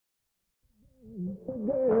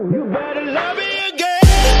You better love me again.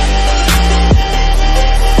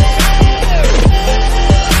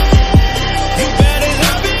 You better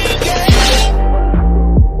love me again.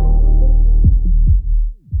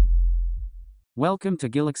 Welcome to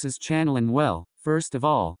Gilix's channel, and first of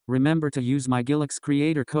all, remember to use my Gilix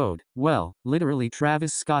creator code. Literally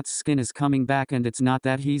Travis Scott's skin is coming back, and it's not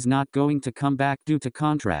that he's not going to come back due to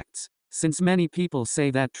contracts. Since many people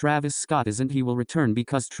say that Travis Scott isn't, he will return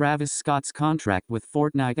because Travis Scott's contract with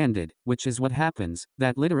Fortnite ended, which is what happens.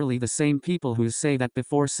 That literally the same people who say that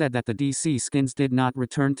before said that the DC skins did not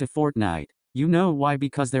return to Fortnite. You know why?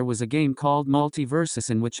 Because there was a game called Multiversus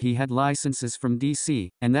in which he had licenses from DC,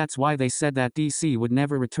 and that's why they said that DC would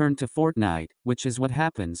never return to Fortnite, which is what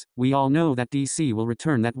happens. We all know that DC will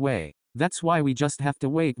return that way. That's why we just have to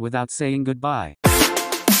wait without saying goodbye.